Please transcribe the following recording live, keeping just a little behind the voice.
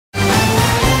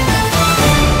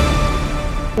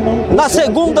Na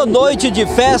segunda noite de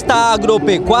festa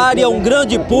agropecuária, um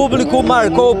grande público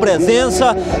marcou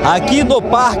presença aqui no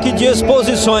Parque de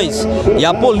Exposições. E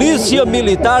a Polícia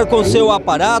Militar, com seu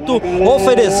aparato,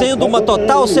 oferecendo uma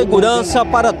total segurança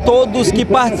para todos que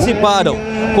participaram.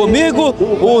 Comigo,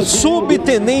 o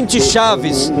Subtenente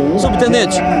Chaves.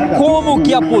 Subtenente, como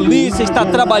que a polícia está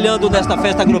trabalhando nesta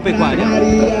festa agropecuária?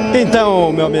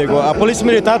 Então, meu amigo, a Polícia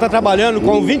Militar está trabalhando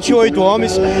com 28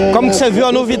 homens. Como que você viu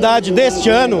a novidade deste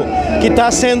ano, que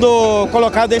está sendo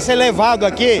colocado esse elevado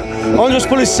aqui, onde os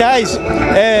policiais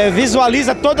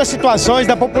visualizam todas as situações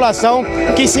da população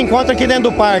que se encontra aqui dentro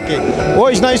do parque.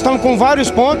 Hoje nós estamos com vários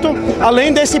pontos,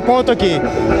 além desse ponto aqui.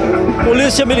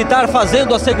 Polícia Militar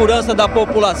fazendo a segurança da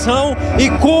população. E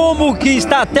como que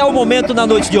está até o momento na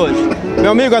noite de hoje?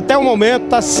 Meu amigo, até o momento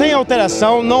está sem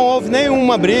alteração, não houve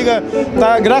nenhuma briga,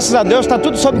 tá, graças a Deus está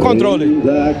tudo sob controle.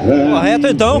 Correto,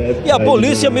 então. E a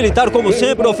Polícia Militar, como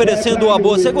sempre, oferecendo uma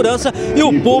boa segurança e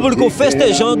o público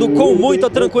festejando com muita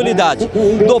tranquilidade.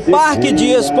 Do Parque de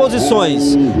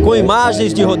Exposições, com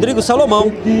imagens de Rodrigo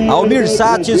Salomão, Almir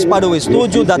Sates para o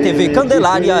estúdio da TV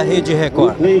Candelária Rede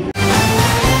Record.